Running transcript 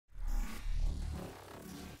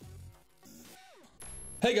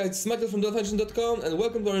Hey guys, it's Michael from dolphination.com and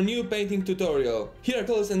welcome to our new painting tutorial. Here are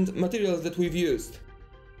colors and materials that we've used.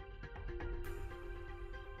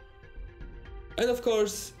 And of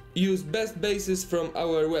course, use best bases from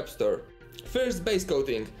our web store. First base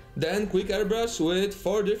coating, then quick airbrush with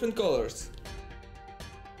 4 different colors.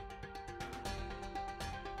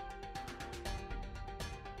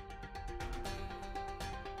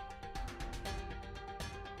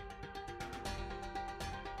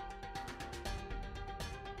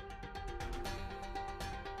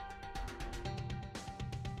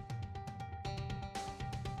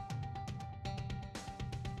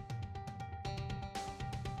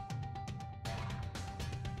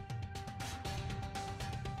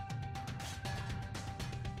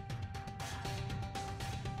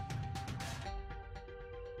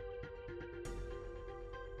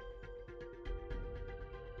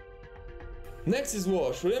 Next is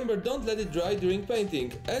wash. Remember, don't let it dry during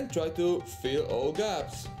painting and try to fill all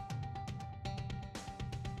gaps.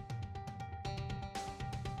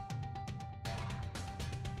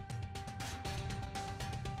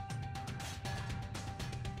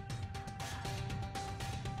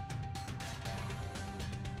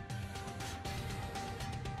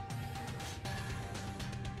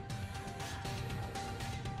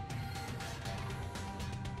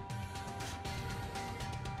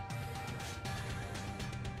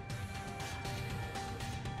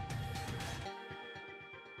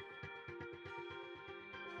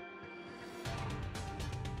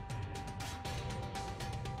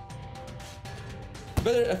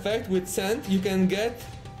 Better effect with sand you can get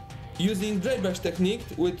using dry brush technique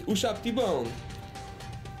with Ushapti bone.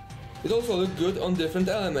 It also looks good on different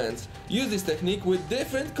elements. Use this technique with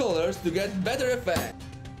different colors to get better effect.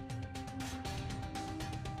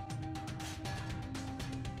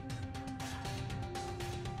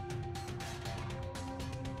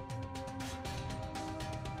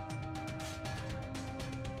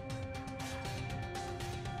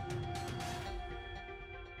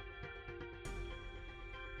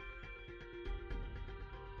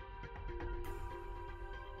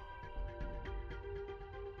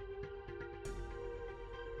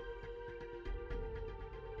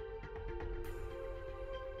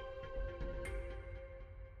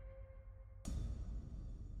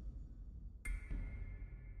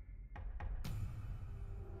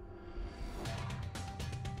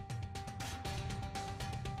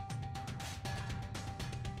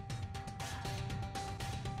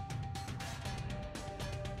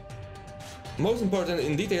 Most important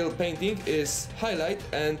in detail painting is highlight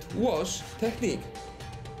and wash technique.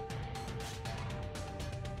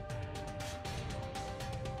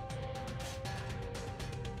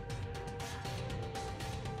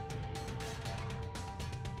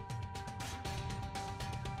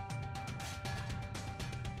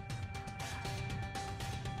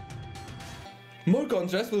 More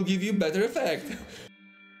contrast will give you better effect.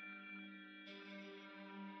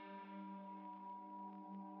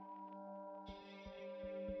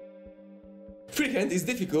 Freehand is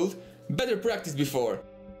difficult, better practice before.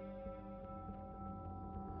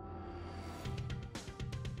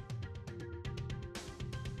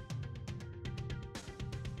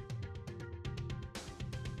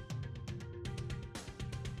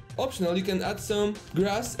 Optional, you can add some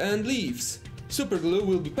grass and leaves. Super glue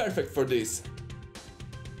will be perfect for this.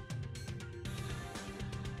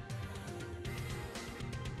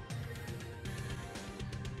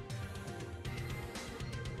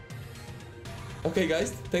 Okay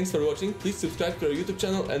guys, thanks for watching. Please subscribe to our YouTube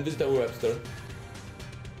channel and visit our web store.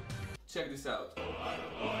 Check this out.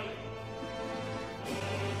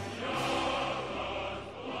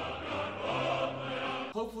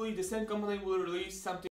 Hopefully the same company will release something